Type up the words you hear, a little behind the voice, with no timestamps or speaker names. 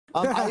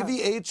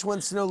Ivy H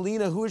wants to know,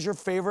 Lena, who is your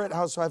favorite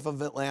housewife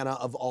of Atlanta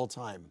of all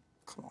time?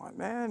 Come on,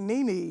 man,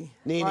 Nene.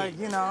 Nene. Like,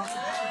 you know,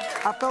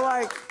 I feel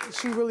like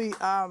she really,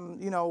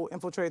 you know,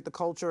 infiltrated the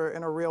culture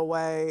in a real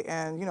way.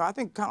 And, you know, I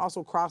think kind of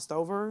also crossed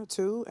over,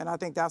 too. And I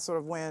think that's sort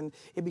of when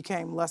it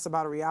became less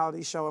about a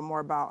reality show and more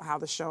about how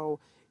the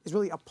show is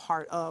really a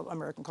part of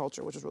American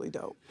culture, which is really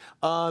dope.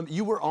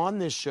 You were on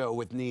this show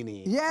with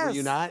Nene. Yes. Were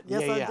you not?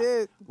 Yes, I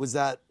did. Was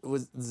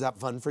that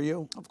fun for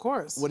you? Of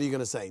course. What are you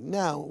gonna say?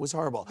 No, it was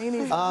horrible.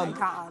 Nene's an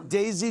icon.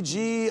 Daisy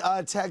G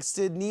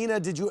texted Nina.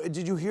 Did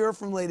you hear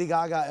from Lady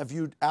Gaga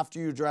after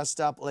you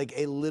dressed up like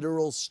a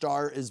literal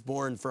Star Is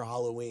Born for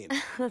Halloween?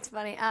 That's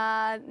funny.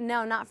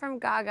 No, not from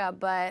Gaga,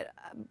 but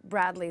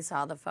Bradley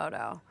saw the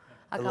photo.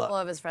 A couple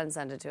of his friends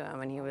sent it to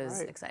him, and he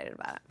was excited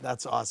about it.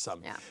 That's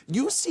awesome. Yeah.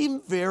 You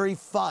seem very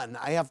fun,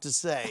 I have to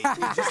say.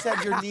 You just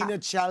had your Nina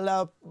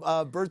Chella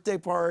birthday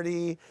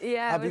party.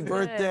 Yeah, Happy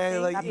birthday!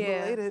 Good. Like, Thank you.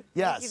 Happy belated.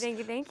 Yes.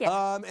 Thank you.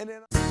 And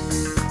then